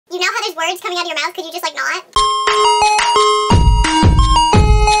how there's words coming out of your mouth? Could you just like not?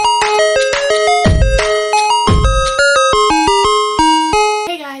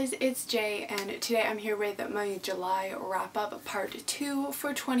 It's Jay, and today I'm here with my July wrap-up part 2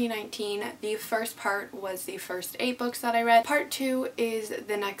 for 2019. The first part was the first 8 books that I read. Part 2 is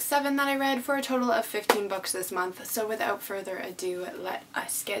the next 7 that I read for a total of 15 books this month. So without further ado, let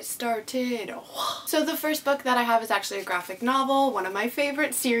us get started. So the first book that I have is actually a graphic novel, one of my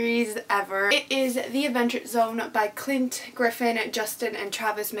favorite series ever. It is The Adventure Zone by Clint Griffin, Justin and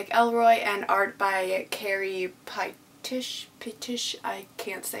Travis McElroy, and art by Carrie Pitish, I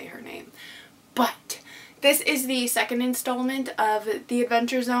can't say her name. But this is the second installment of The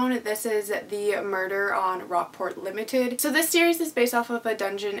Adventure Zone. This is the Murder on Rockport Limited. So this series is based off of a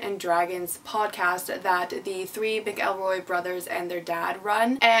Dungeons and Dragons podcast that the 3 McElroy brothers and their dad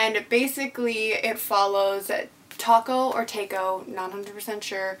run. And basically it follows Taco or Taco, not 100%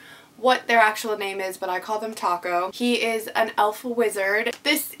 sure what their actual name is, but I call them Taco. He is an elf wizard.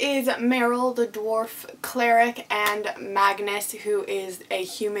 This is Meryl, the dwarf cleric, and Magnus, who is a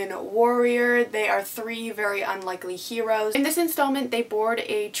human warrior. They are 3 very unlikely heroes. In this installment, they board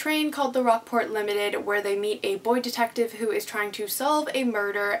a train called the Rockport Limited, where they meet a boy detective who is trying to solve a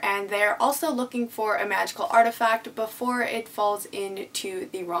murder, and they're also looking for a magical artifact before it falls into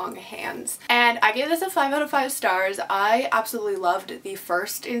the wrong hands. And I gave this a 5 out of 5 stars. I absolutely loved the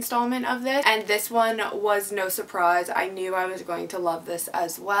first installment of this, and this one was no surprise. I knew I was going to love this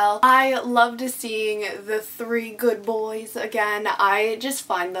as well. I loved seeing the 3 good boys again. I just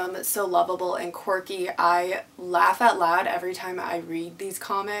find them so lovable and quirky. I laugh out loud every time I read these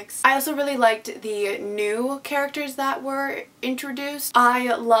comics. I also really liked the new characters that were introduced.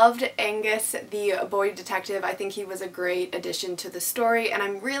 I loved Angus, the boy detective. I think he was a great addition to the story, and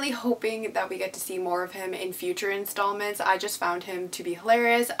I'm really hoping that we get to see more of him in future installments. I just found him to be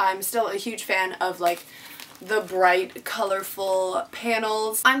hilarious. I'm still a huge fan of like the bright, colorful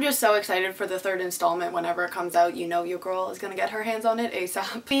panels. I'm just so excited for the 3rd installment whenever it comes out. You know your girl is gonna get her hands on it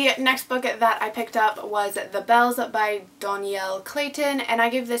ASAP. The next book that I picked up was The Bells by Dhonielle Clayton, and I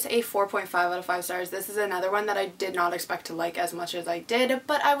give this a 4.5 out of 5 stars. This is another one that I did not expect to like as much as I did,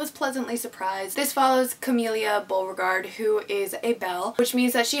 but I was pleasantly surprised. This follows Camelia Beauregard, who is a belle, which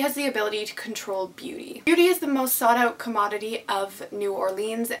means that she has the ability to control beauty. Beauty is the most sought out commodity of New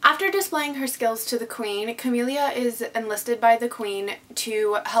Orleans. After displaying her skills to the queen, Camelia is enlisted by the queen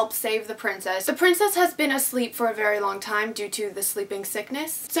to help save the princess. The princess has been asleep for a very long time due to the sleeping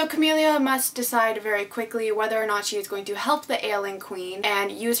sickness, so Camelia must decide very quickly whether or not she is going to help the ailing queen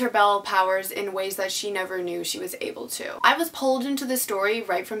and use her belle powers in ways that she never knew she was able to. I was pulled into the story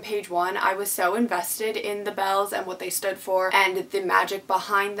right from page 1. I was so invested in the bells and what they stood for and the magic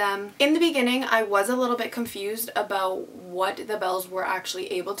behind them. In the beginning, I was a little bit confused about what the bells were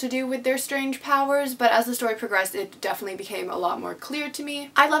actually able to do with their strange powers, but as the story progressed, it definitely became a lot more clear to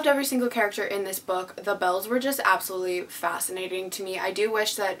me. I loved every single character in this book. The bells were just absolutely fascinating to me. I do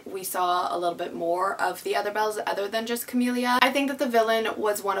wish that we saw a little bit more of the other bells other than just Camelia. I think that the villain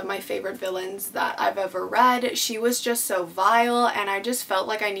was one of my favorite villains that I've ever read. She was just so vile, and I just felt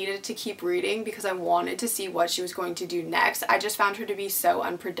like I needed to keep reading because I wanted to see what she was going to do next. I just found her to be so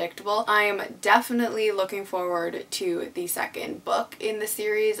unpredictable. I am definitely looking forward to the second book in the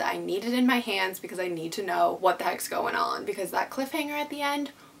series. I need it in my hands because I need to know what the heck's going on, because that cliffhanger at the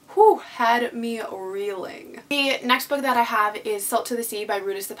end, whew, had me reeling. The next book that I have is Salt to the Sea by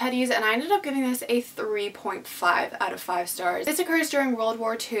Rudis the Petties, and I ended up giving this a 3.5 out of 5 stars. This occurs during World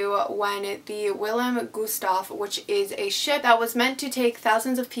War II when the Willem Gustaf, which is a ship that was meant to take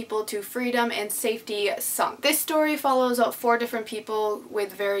thousands of people to freedom and safety, sunk. This story follows 4 different people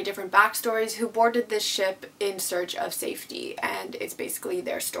with very different backstories who boarded this ship in search of safety, and it's basically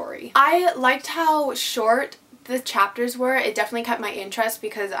their story. I liked how short the chapters were. It definitely kept my interest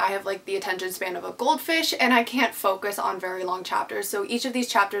because I have like the attention span of a goldfish and I can't focus on very long chapters, so each of these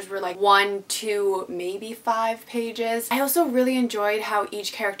chapters were like 1, 2, maybe 5 pages. I also really enjoyed how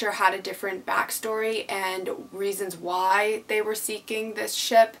each character had a different backstory and reasons why they were seeking this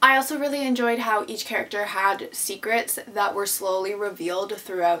ship. I also really enjoyed how each character had secrets that were slowly revealed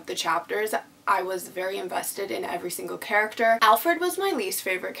throughout the chapters. I was very invested in every single character. Alfred was my least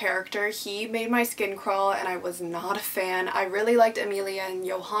favorite character. He made my skin crawl and I was not a fan. I really liked Amelia and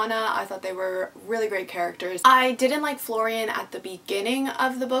Johanna. I thought they were really great characters. I didn't like Florian at the beginning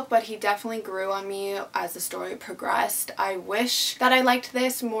of the book, but he definitely grew on me as the story progressed. I wish that I liked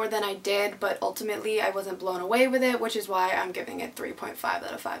this more than I did, but ultimately I wasn't blown away with it, which is why I'm giving it 3.5 out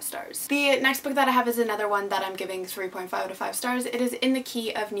of 5 stars. The next book that I have is another one that I'm giving 3.5 out of 5 stars. It is In the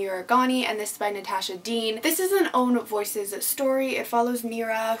Key of Nuragani, and this by Natasha Dean. This is an Own Voices story. It follows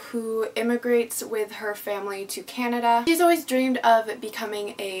Nira, who immigrates with her family to Canada. She's always dreamed of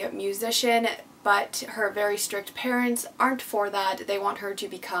becoming a musician, but her very strict parents aren't for that. They want her to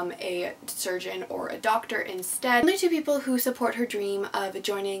become a surgeon or a doctor instead. The only two people who support her dream of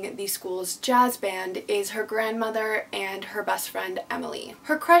joining the school's jazz band is her grandmother and her best friend Emily.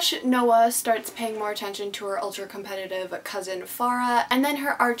 Her crush Noah starts paying more attention to her ultra-competitive cousin Farah, and then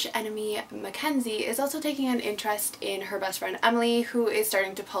her arch enemy Mackenzie is also taking an interest in her best friend Emily, who is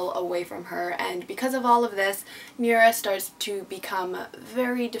starting to pull away from her, and because of all of this, Nira starts to become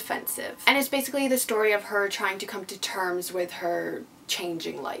very defensive. And it's basically the story of her trying to come to terms with her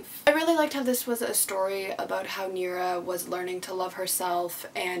changing life. I really liked how this was a story about how Nira was learning to love herself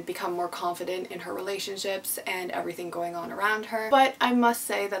and become more confident in her relationships and everything going on around her. But I must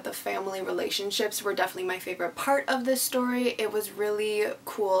say that the family relationships were definitely my favorite part of this story. It was really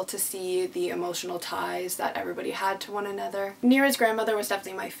cool to see the emotional ties that everybody had to one another. Nira's grandmother was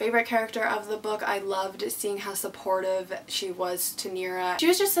definitely my favorite character of the book. I loved seeing how supportive she was to Nira. She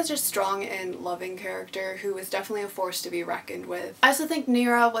was just such a strong and loving character who was definitely a force to be reckoned with. I also think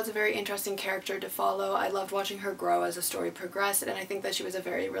Nira was a very interesting character to follow. I loved watching her grow as the story progressed, and I think that she was a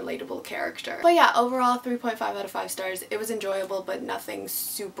very relatable character. But yeah, overall 3.5 out of 5 stars. It was enjoyable, but nothing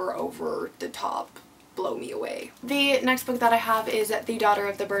super over the top blow me away. The next book that I have is The Daughter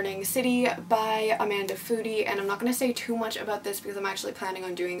of the Burning City by Amanda Foody, and I'm not going to say too much about this because I'm actually planning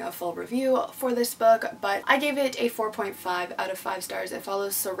on doing a full review for this book, but I gave it a 4.5 out of 5 stars. It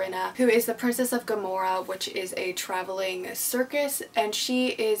follows Serena, who is the Princess of Gomorrah, which is a traveling circus, and she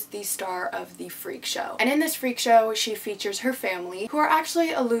is the star of the freak show. And in this freak show, she features her family, who are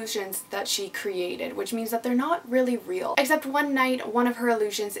actually illusions that she created, which means that they're not really real. Except one night, one of her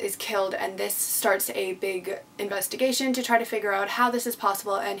illusions is killed, and this starts a big investigation to try to figure out how this is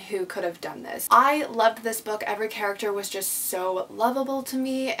possible and who could have done this. I loved this book. Every character was just so lovable to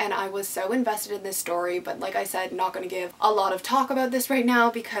me, and I was so invested in this story, but like I said, not going to give a lot of talk about this right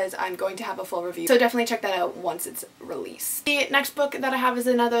now because I'm going to have a full review, so definitely check that out once it's released. The next book that I have is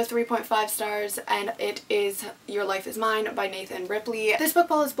another 3.5 stars, and it is Your Life Is Mine by Nathan Ripley. This book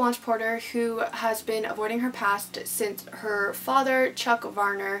follows Blanche Porter, who has been avoiding her past since her father, Chuck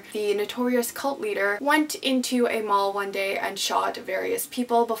Varner, the notorious cult leader, went into a mall one day and shot various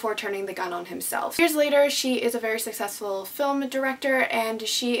people before turning the gun on himself. Years later, she is a very successful film director, and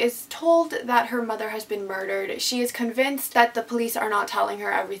she is told that her mother has been murdered. She is convinced that the police are not telling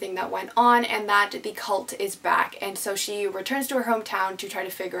her everything that went on and that the cult is back, and so she returns to her hometown to try to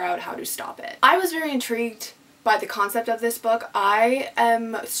figure out how to stop it. I was very intrigued by the concept of this book. I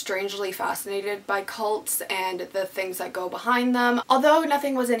am strangely fascinated by cults and the things that go behind them. Although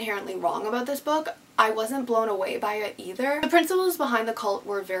nothing was inherently wrong about this book, I wasn't blown away by it either. The principles behind the cult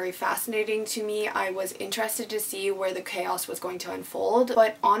were very fascinating to me. I was interested to see where the chaos was going to unfold,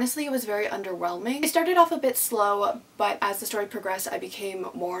 but honestly it was very underwhelming. It started off a bit slow, but as the story progressed, I became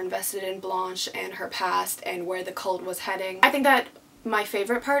more invested in Blanche and her past and where the cult was heading. I think that my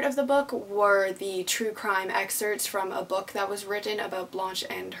favorite part of the book were the true crime excerpts from a book that was written about Blanche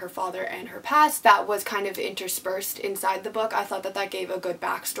and her father and her past that was kind of interspersed inside the book. I thought that that gave a good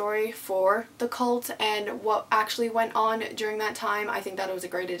backstory for the cult and what actually went on during that time. I think that it was a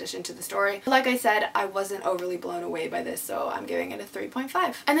great addition to the story. Like I said, I wasn't overly blown away by this, so I'm giving it a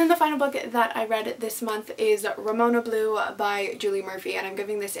 3.5. And then the final book that I read this month is Ramona Blue by Julie Murphy, and I'm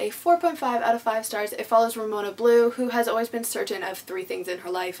giving this a 4.5 out of 5 stars. It follows Ramona Blue, who has always been certain of 3 things in her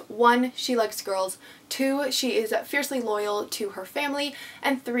life. 1, she likes girls. 2, she is fiercely loyal to her family.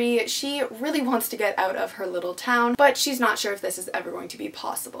 And 3, she really wants to get out of her little town, but she's not sure if this is ever going to be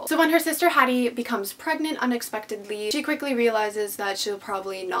possible. So when her sister Hattie becomes pregnant unexpectedly, she quickly realizes that she'll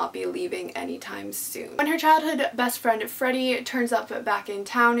probably not be leaving anytime soon. When her childhood best friend Freddie turns up back in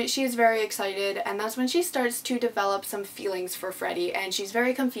town, she is very excited, and that's when she starts to develop some feelings for Freddie, and she's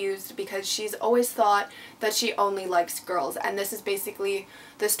very confused because she's always thought that she only likes girls, and this is basically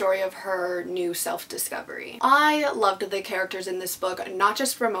the story of her new self-discovery. I loved the characters in this book, not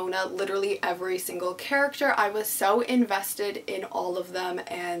just Ramona, literally every single character. I was so invested in all of them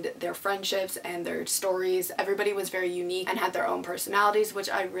and their friendships and their stories. Everybody was very unique and had their own personalities, which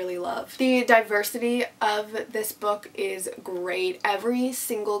I really loved. The diversity of this book is great. Every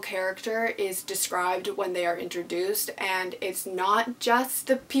single character is described when they are introduced, and it's not just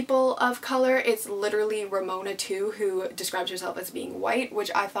the people of color, it's literally Ramona too, who describes herself as being white,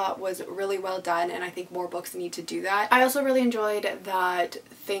 which I thought was really well done, and I think more books need to do that. I also really enjoyed that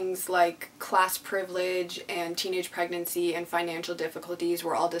things like class privilege and teenage pregnancy and financial difficulties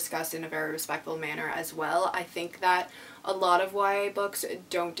were all discussed in a very respectful manner as well. I think that a lot of YA books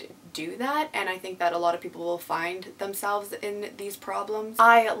don't do that, and I think that a lot of people will find themselves in these problems.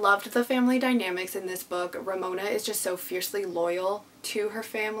 I loved the family dynamics in this book. Ramona is just so fiercely loyal to her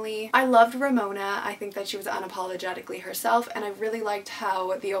family. I loved Ramona. I think that she was unapologetically herself, and I really liked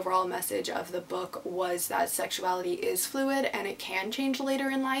how the overall message of the book was that sexuality is fluid and it can change later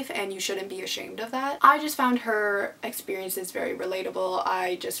in life, and you shouldn't be ashamed of that. I just found her experiences very relatable.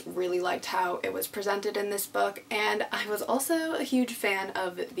 I just really liked how it was presented in this book, and I was also a huge fan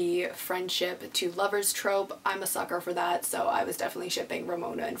of the friendship to lovers trope. I'm a sucker for that, so I was definitely shipping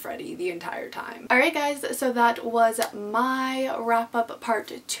Ramona and Freddie the entire time. Alright guys, so that was my wrap up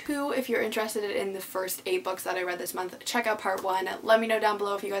part 2. If you're interested in the first 8 books that I read this month, check out part 1. Let me know down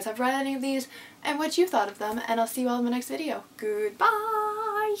below if you guys have read any of these and what you thought of them, and I'll see you all in my next video.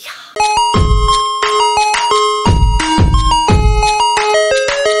 Goodbye!